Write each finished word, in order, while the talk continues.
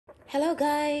Hello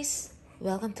guys,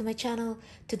 welcome to my channel.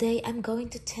 Today I'm going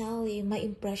to tell you my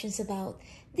impressions about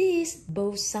this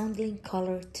Bose Soundlink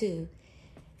Color 2.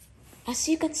 As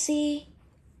you can see,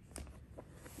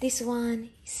 this one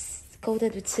is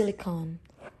coated with silicone.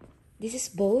 This is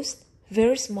Bose,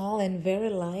 very small and very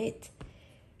light.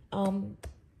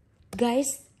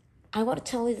 Guys, I want to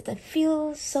tell you that I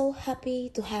feel so happy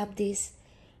to have this.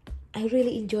 I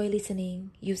really enjoy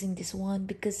listening using this one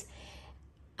because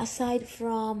aside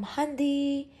from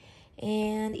handy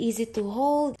and easy to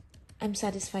hold, I'm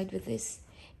satisfied with this.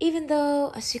 Even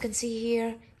though, as you can see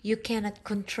here, you cannot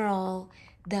control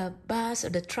the bass or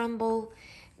the treble,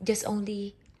 just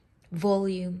only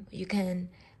volume. You can,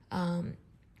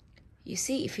 you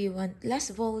see, if you want less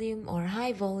volume or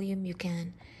high volume, you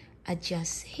can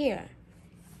adjust here.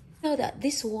 Know that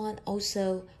this one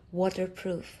also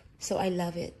waterproof, so I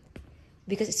love it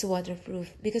because it's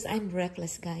waterproof. Because I'm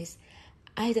reckless, guys.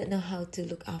 I don't know how to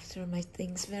look after my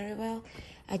things very well.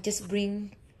 I just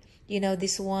bring,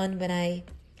 this one when I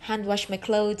hand wash my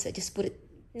clothes. I just put it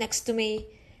next to me.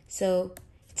 So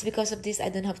it's because of this I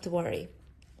don't have to worry.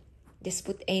 Just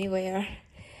put anywhere.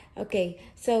 Okay,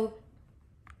 so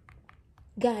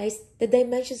guys, the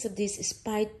dimensions of this is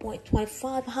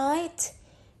 5.25 height.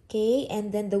 Okay,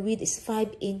 and then the width is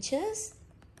 5 inches.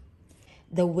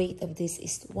 The weight of this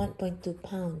is 1.2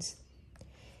 pounds.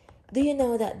 Do you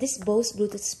know that this Bose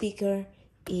Bluetooth speaker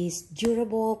is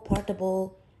durable,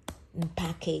 portable, and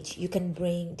package? You can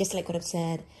bring, just like what I've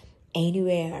said,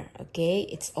 anywhere, okay?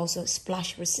 It's also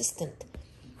splash resistant.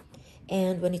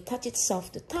 And when you touch it,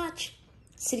 soft to touch,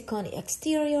 silicone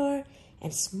exterior,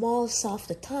 and small, soft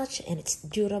to touch, and it's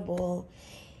durable.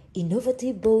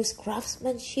 Innovative Bose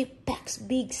craftsmanship packs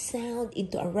big sound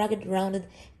into a rugged, rounded,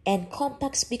 and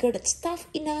compact speaker that's tough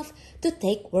enough to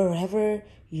take wherever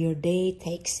your day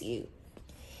takes you.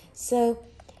 So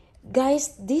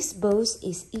guys, this Bose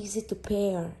is easy to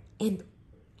pair and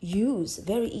use,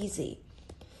 very easy.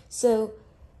 So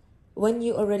when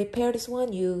you already pair this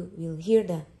one, you will hear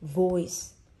the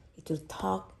voice. It will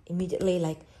talk immediately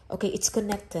like, okay, it's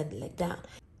connected, like that.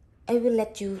 I will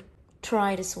let you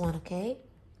try this one, okay?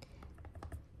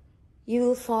 You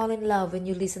will fall in love when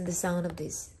you listen to the sound of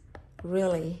this,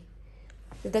 really.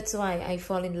 That's why I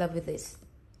fall in love with this.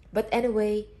 But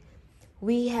anyway,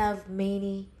 we have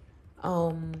many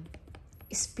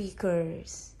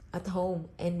speakers at home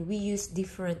and we use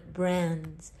different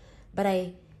brands, but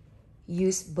I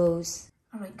use Bose.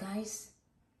 Alright guys,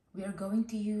 we are going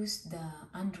to use the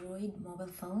Android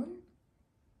mobile phone.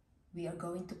 We are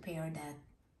going to pair that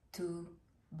to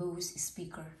Bose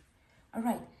speaker.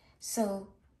 Alright, so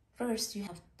first you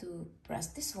have to press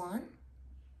this one.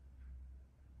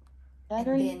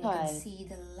 Battery and then you can see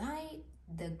the light,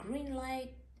 the green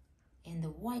light, and the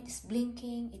white is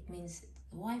blinking. It means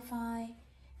Wi-Fi,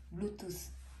 Bluetooth.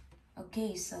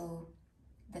 Okay, so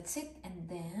that's it. And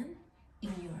then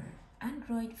in your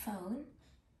Android phone,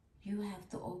 you have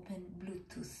to open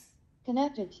Bluetooth.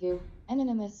 Connected to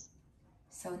anonymous.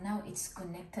 So now it's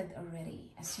connected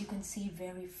already. As you can see,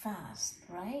 very fast,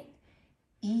 right?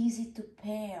 Easy to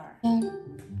pair.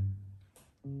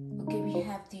 Okay, we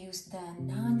have to use the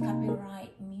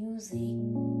non-copyright music.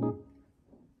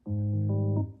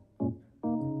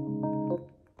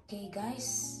 Okay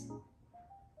guys,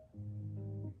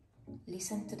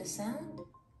 listen to the sound.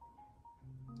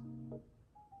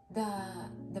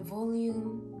 The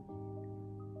volume,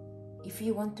 if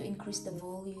you want to increase the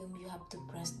volume, you have to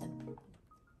press the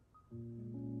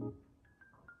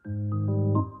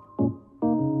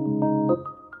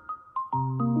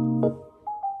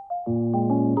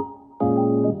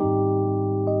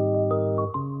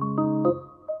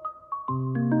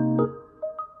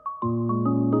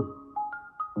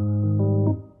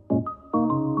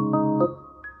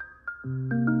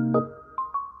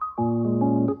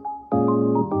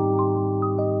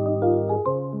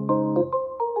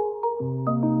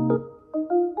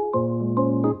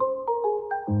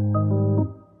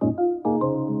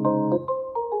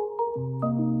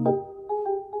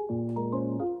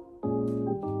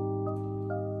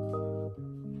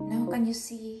Can you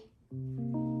see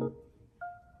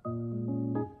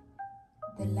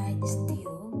the light is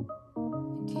still?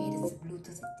 Okay, that's the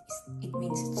Bluetooth. It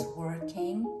means it's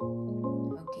working.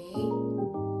 Okay,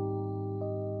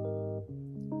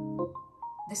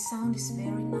 the sound is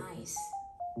very nice.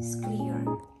 It's clear.